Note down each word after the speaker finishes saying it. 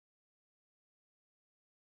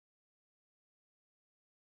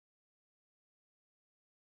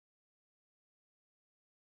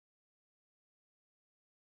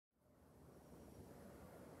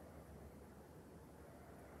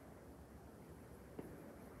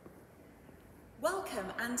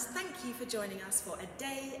Welcome and thank you for joining us for A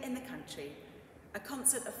Day in the Country, a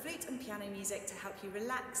concert of flute and piano music to help you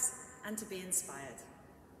relax and to be inspired.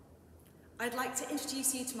 I'd like to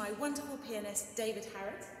introduce you to my wonderful pianist, David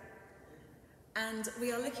Harrod, and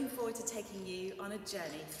we are looking forward to taking you on a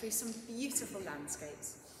journey through some beautiful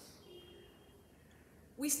landscapes.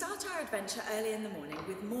 We start our adventure early in the morning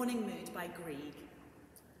with Morning Mood by Grieg.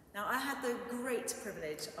 Now, I had the great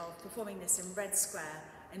privilege of performing this in Red Square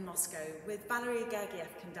in Moscow with Valery Gergiev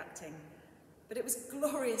conducting, but it was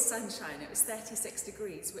glorious sunshine. It was 36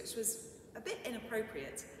 degrees, which was a bit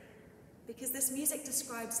inappropriate because this music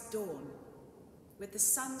describes dawn, with the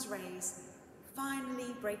sun's rays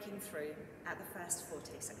finally breaking through at the first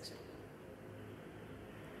forte section.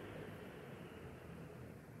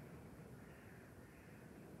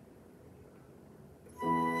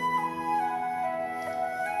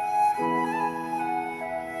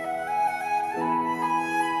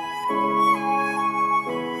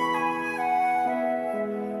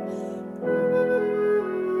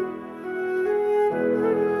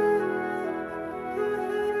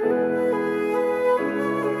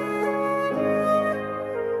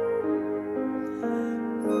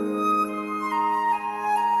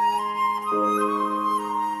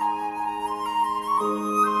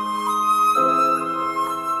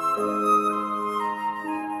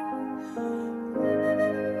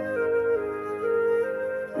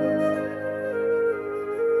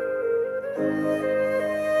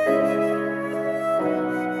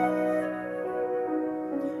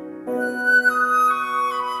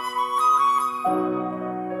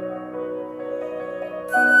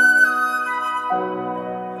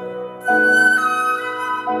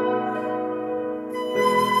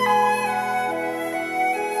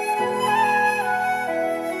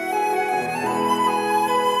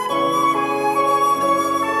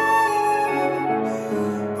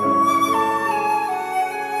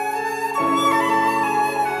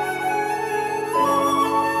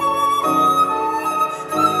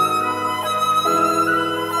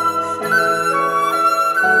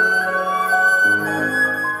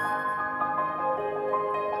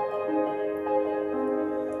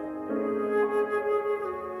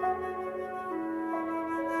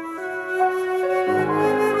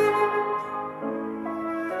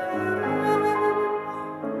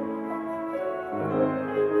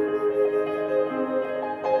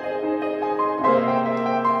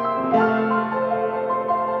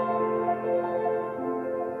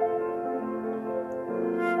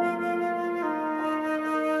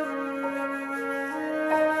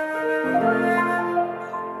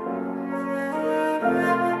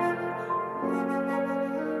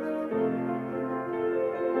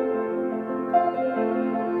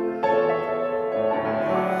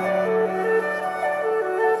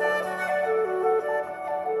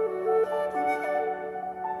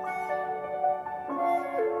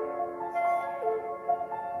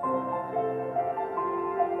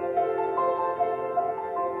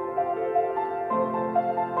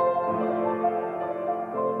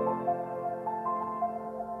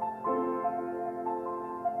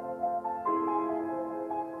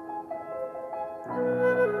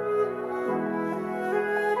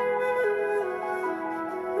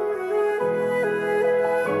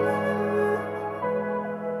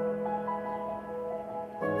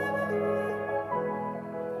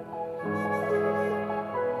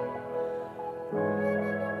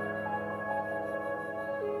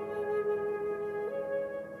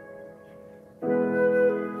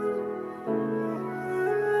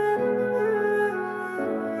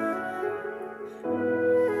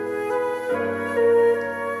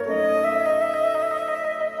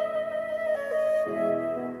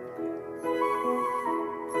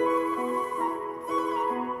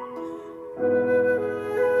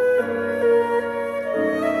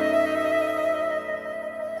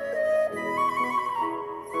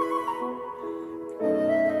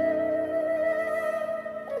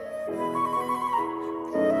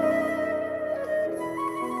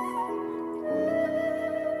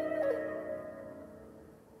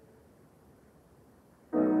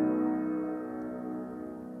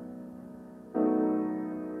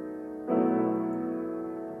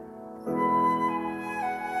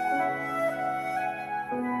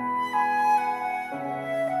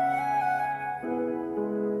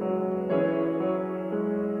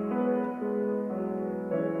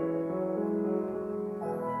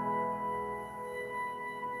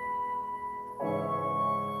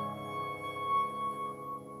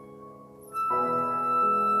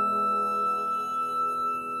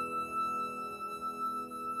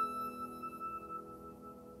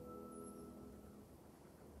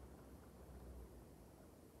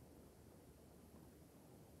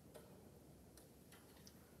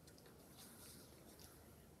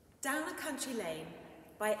 Down a Country Lane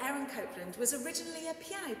by Copland was originally a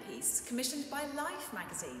piano piece commissioned by Life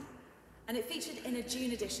magazine, and it featured in a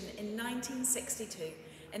June edition in 1962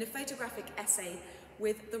 in a photographic essay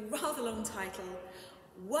with the rather long title,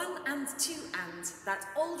 One and Two and, that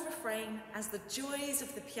old refrain as the joys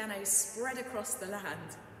of the piano spread across the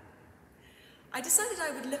land. I decided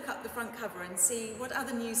I would look up the front cover and see what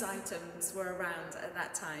other news items were around at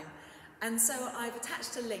that time, and so I've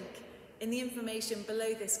attached a link in the information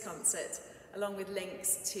below this concert, along with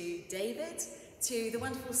links to David, to the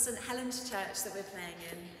wonderful St Helen's Church that we're playing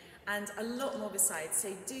in, and a lot more besides,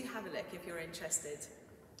 so do have a look if you're interested.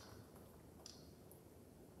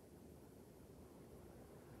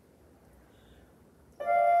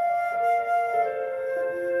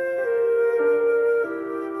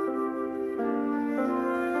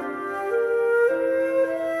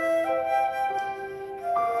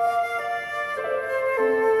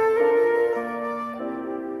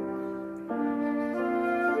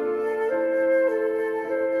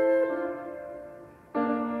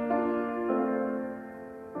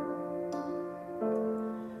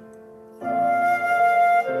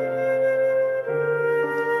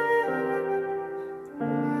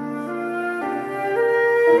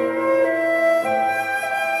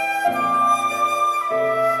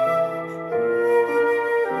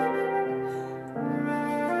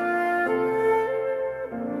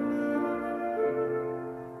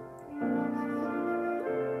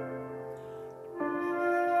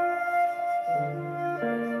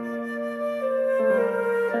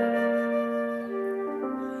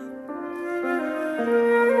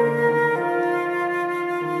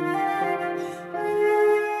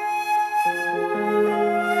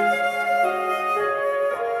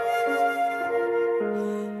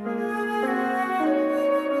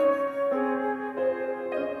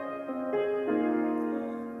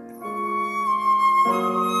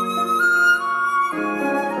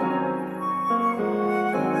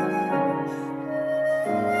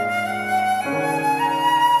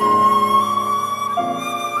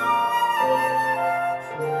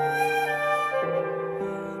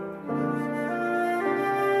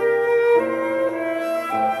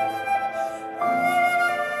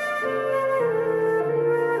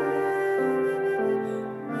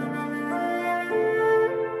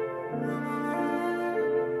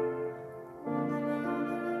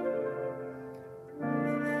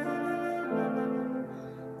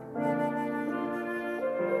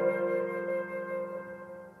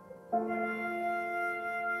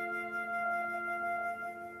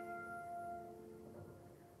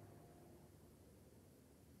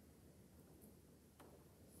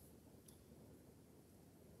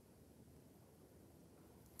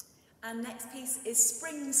 And next piece is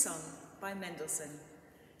Spring Song by Mendelssohn.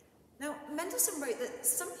 Now, Mendelssohn wrote that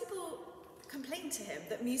some people complained to him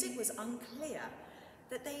that music was unclear,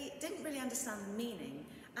 that they didn't really understand the meaning,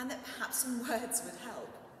 and that perhaps some words would help.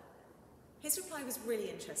 His reply was really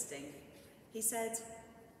interesting. He said,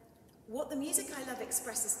 "What the music I love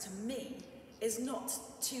expresses to me is not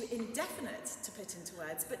too indefinite to put into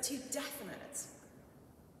words, but too definite."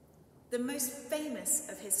 The most famous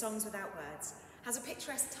of his songs without words has a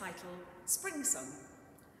picturesque title, Spring Song,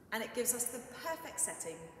 and it gives us the perfect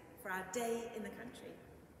setting for our day in the country.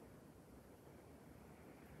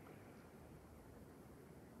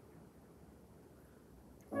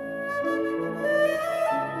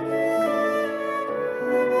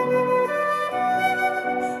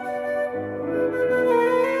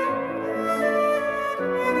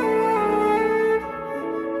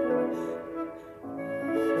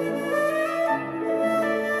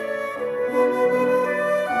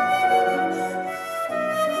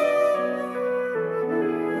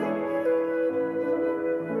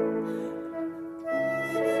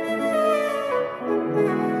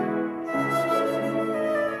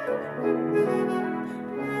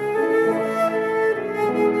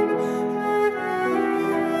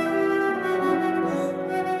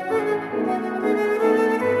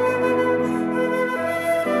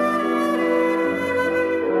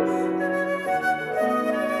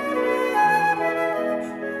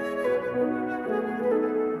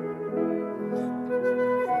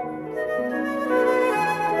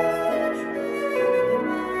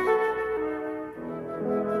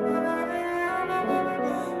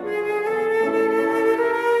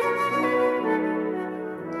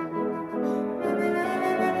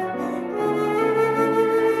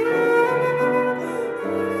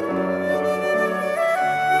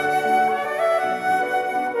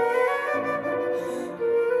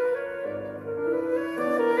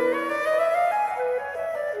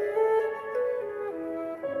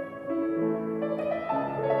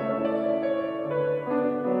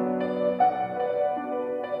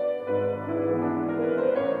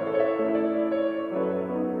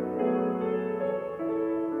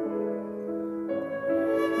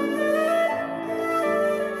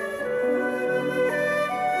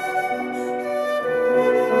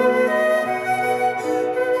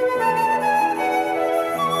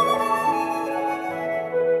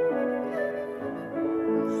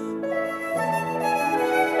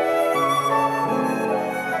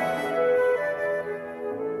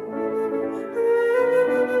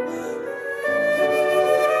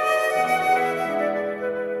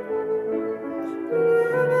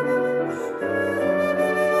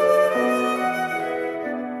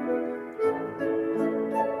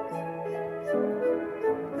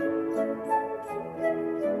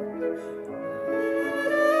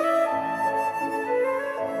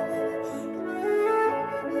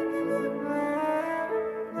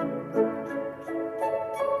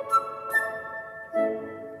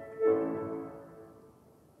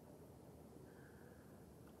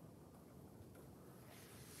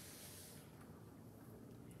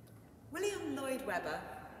 Lloyd Webber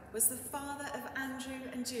was the father of Andrew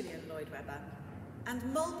and Julian Lloyd Webber,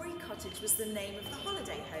 and Mulberry Cottage was the name of the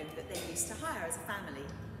holiday home that they used to hire as a family.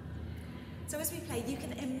 So as we play, you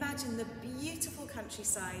can imagine the beautiful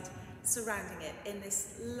countryside surrounding it in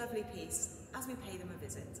this lovely piece as we pay them a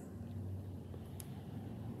visit.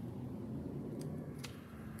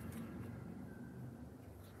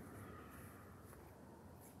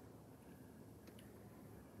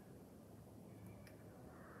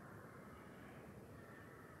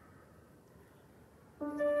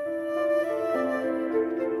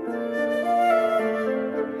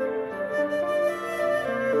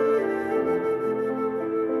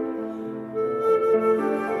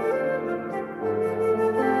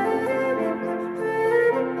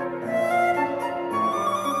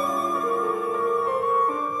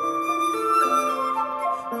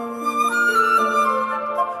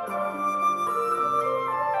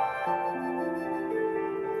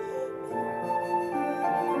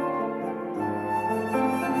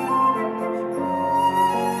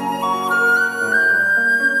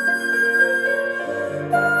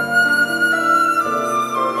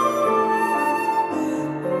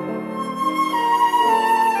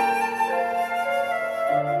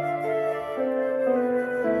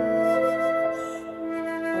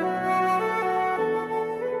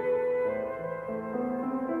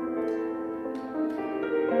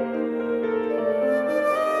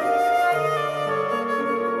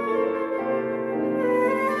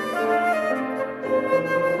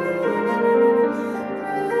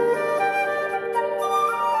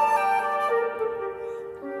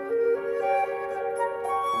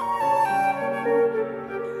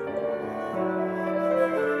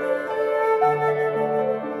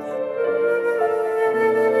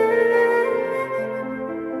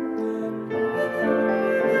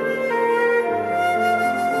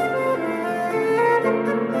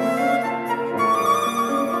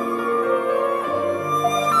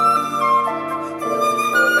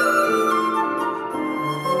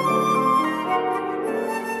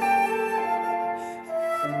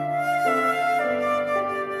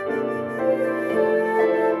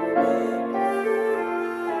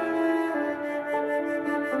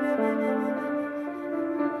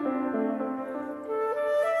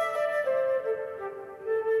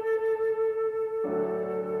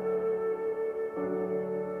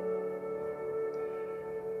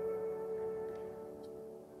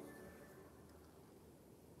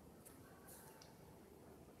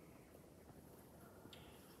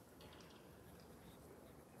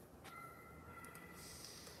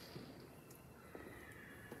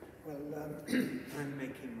 Well, I'm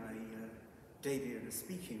making my debut in a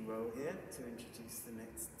speaking role here to introduce the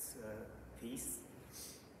next piece.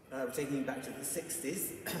 We're taking you back to the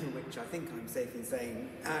 60s, which I think I'm safe in saying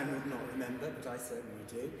Anne would not remember, but I certainly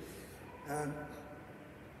do.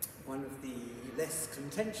 One of the less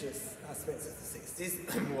contentious aspects of the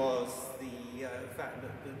 60s was the fact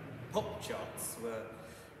that the pop charts were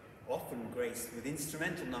often graced with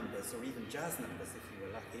instrumental numbers or even jazz numbers if you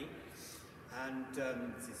were lucky. And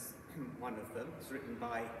this is one of them. It's written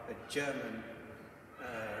by a German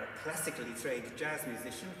classically trained jazz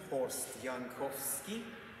musician, Horst Jankowski,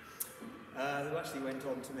 who actually went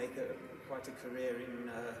on to make quite a career in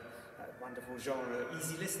that wonderful genre,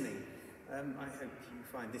 easy listening. I hope you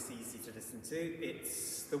find this easy to listen to.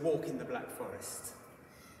 It's The Walk in the Black Forest.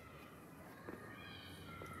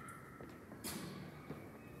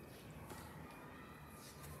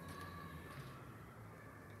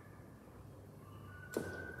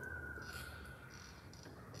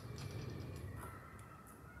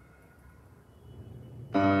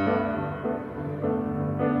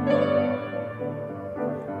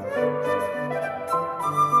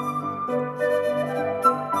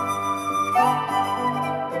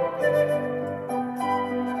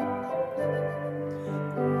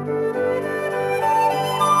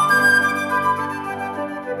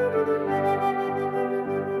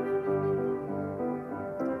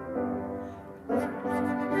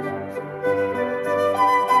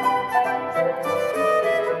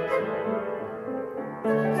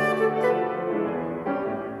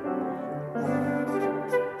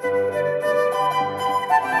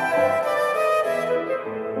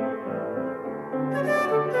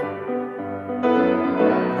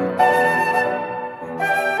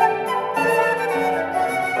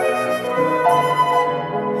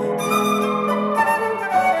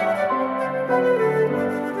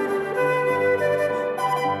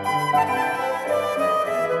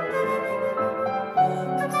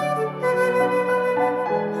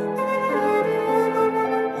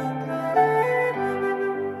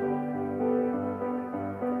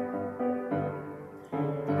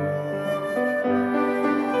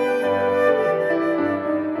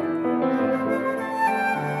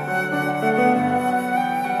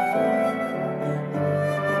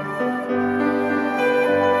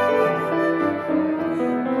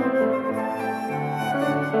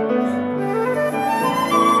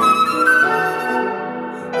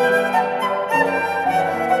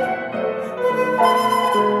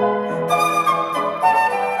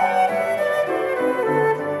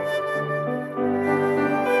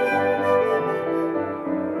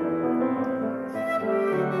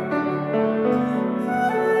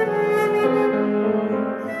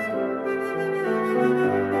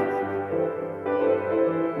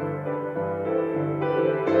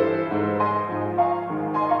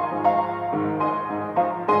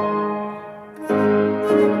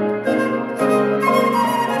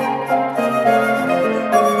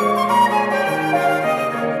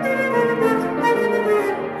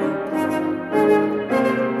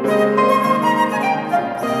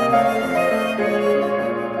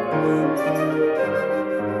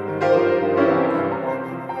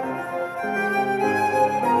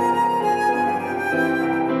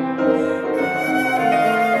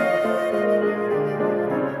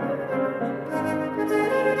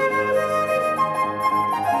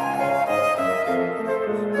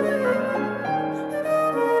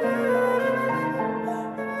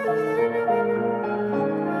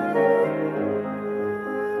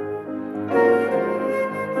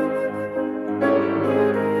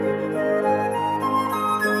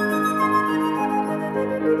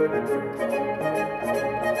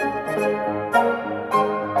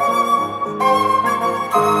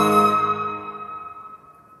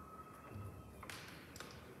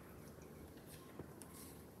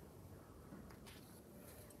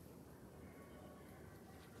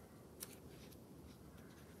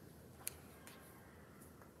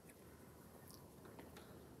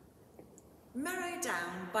 Merrow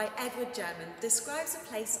Down by Edvard describes a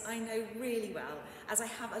place I know really well, as I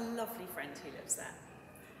have a lovely friend who lives there.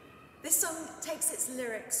 This song takes its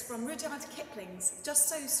lyrics from Rudyard Kipling's Just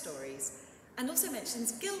So stories, and also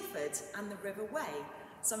mentions Guildford and the River Wey,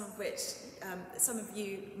 some of which some of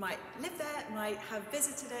you might live there, might have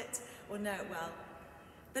visited it, or know it well.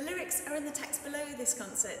 The lyrics are in the text below this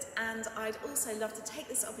concert, and I'd also love to take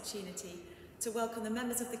this opportunity to welcome the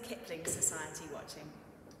members of the Kipling Society watching.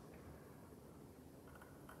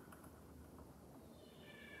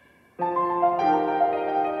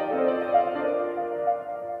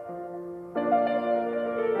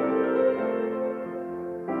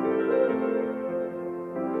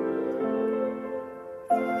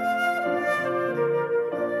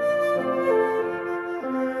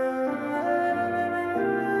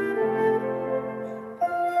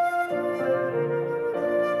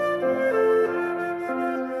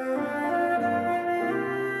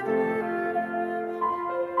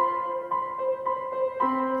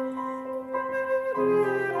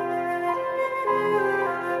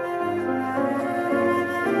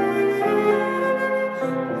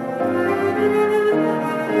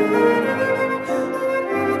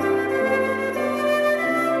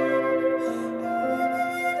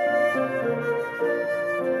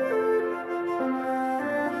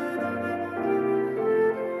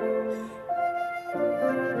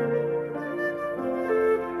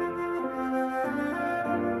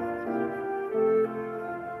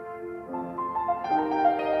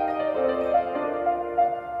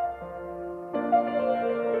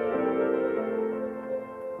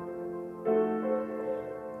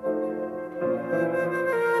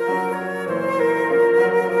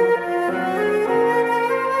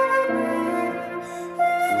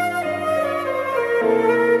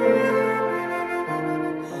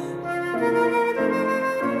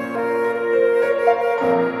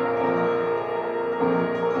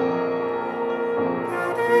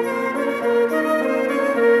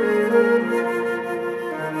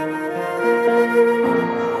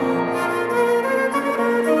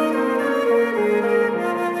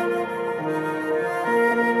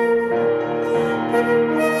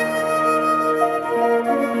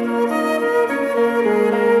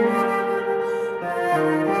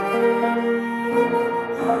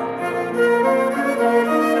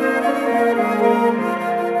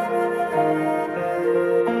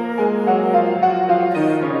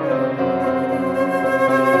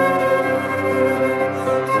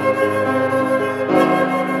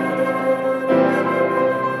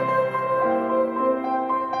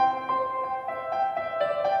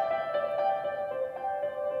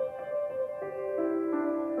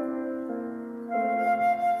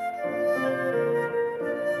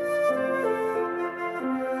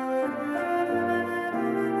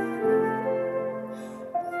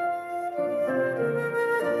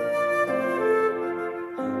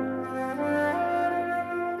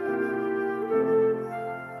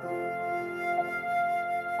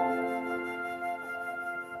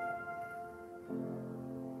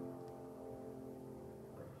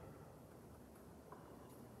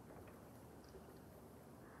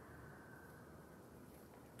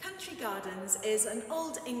 Country Gardens is an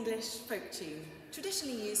Old English folk tune,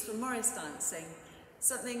 traditionally used for Morris dancing,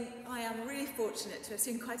 something I am really fortunate to have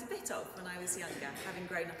seen quite a bit of when I was younger, having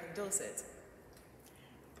grown up in Dorset.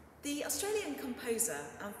 The Australian composer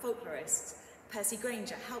and folklorist Percy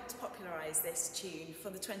Grainger helped popularise this tune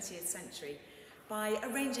for the 20th century by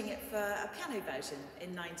arranging it for a piano version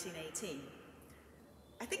in 1918.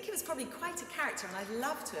 I think he was probably quite a character, and I'd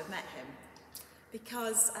love to have met him,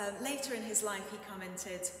 because later in his life he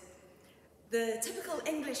commented, "The typical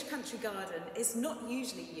English country garden is not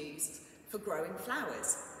usually used for growing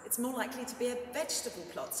flowers. It's more likely to be a vegetable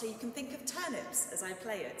plot, so you can think of turnips as I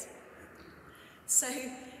play it." So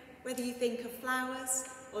whether you think of flowers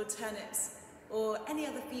or turnips or any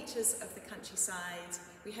other features of the countryside,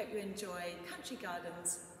 we hope you enjoy Country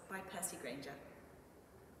Gardens by Percy Grainger.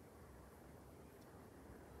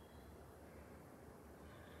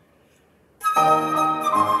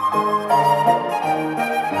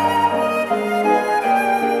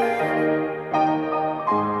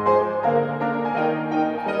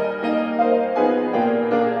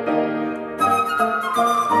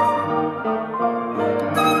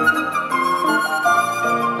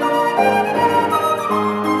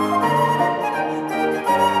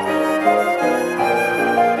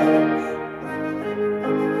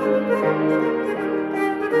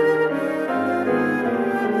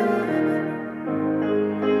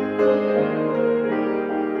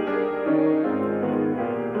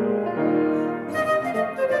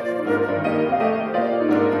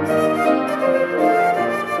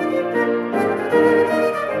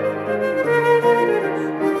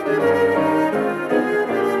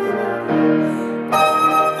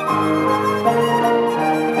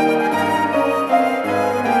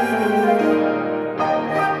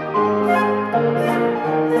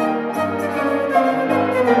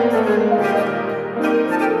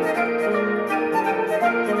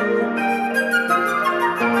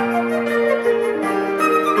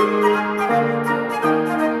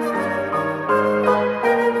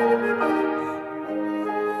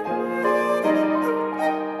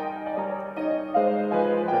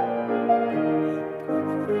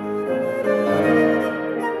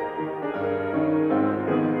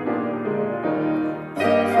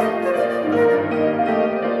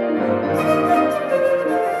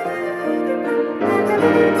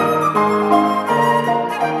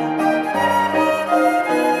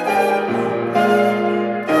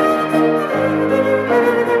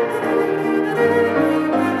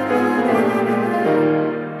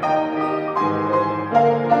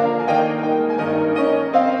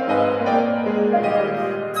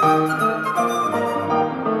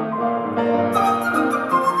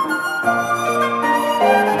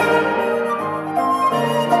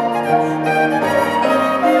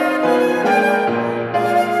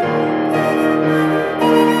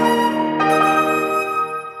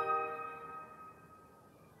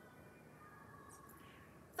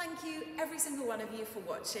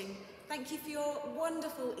 watching. Thank you for your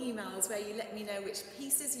wonderful emails where you let me know which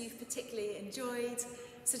pieces you've particularly enjoyed,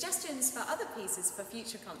 suggestions for other pieces for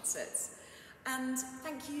future concerts. And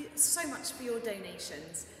thank you so much for your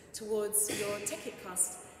donations towards your ticket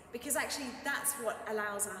cost, because actually that's what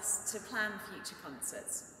allows us to plan future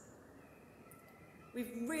concerts.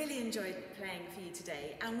 We've really enjoyed playing for you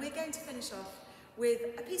today, and we're going to finish off with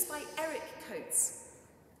a piece by Eric Coates.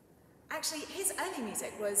 Actually, his early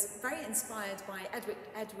music was very inspired by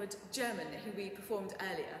Edvard German, who we performed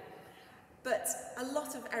earlier. But a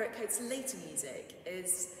lot of Eric Coates' later music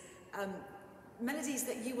is melodies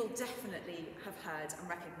that you will definitely have heard and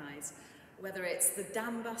recognise, whether it's the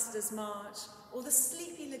Dam Busters March or the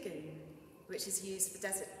Sleepy Lagoon, which is used for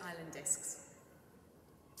desert island discs.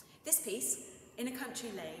 This piece, In a Country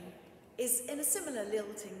Lane, is in a similar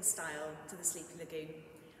lilting style to the Sleepy Lagoon,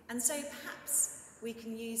 and so perhaps we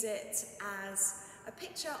can use it as a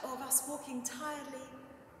picture of us walking tiredly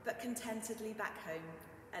but contentedly back home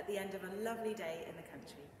at the end of a lovely day in the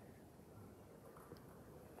country.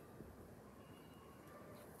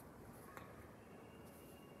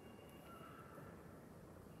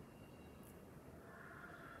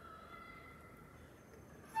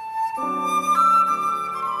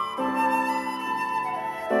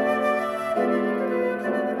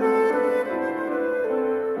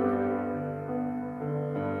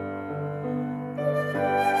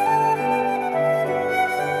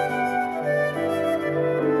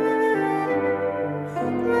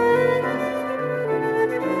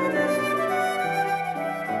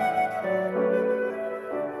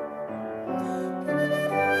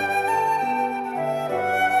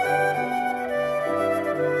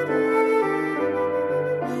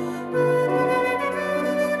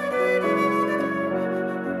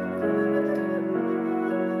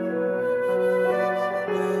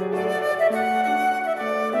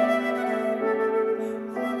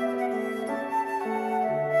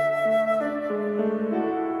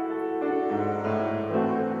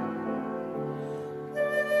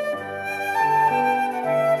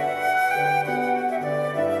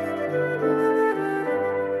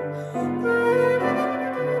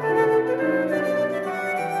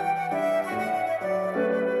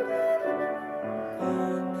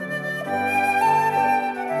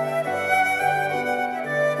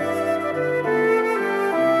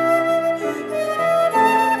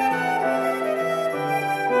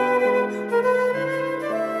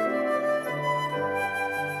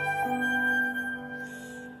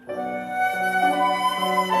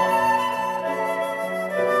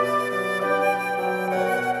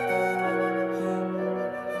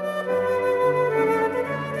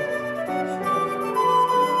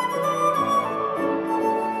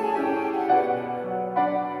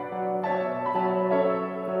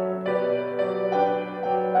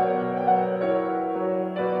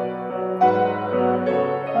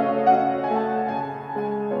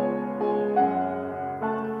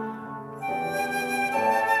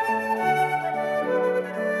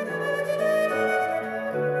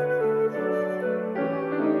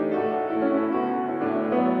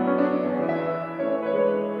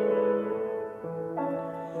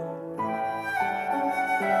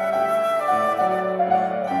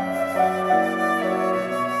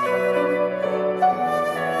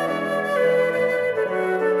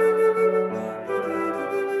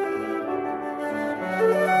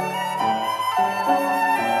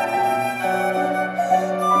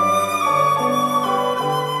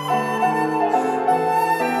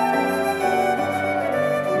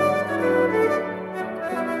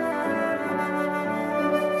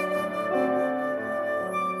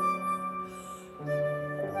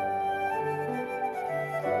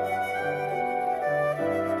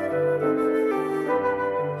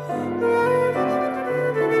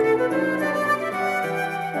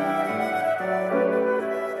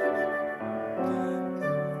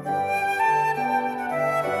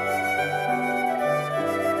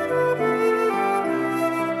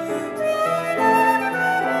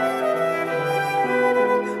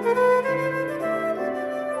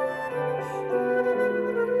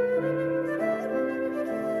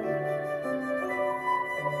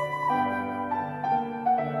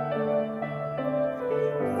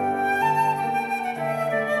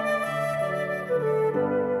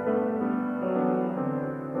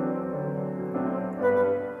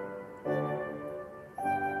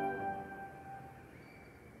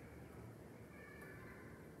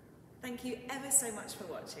 Thank you ever so much for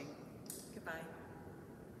watching. Goodbye.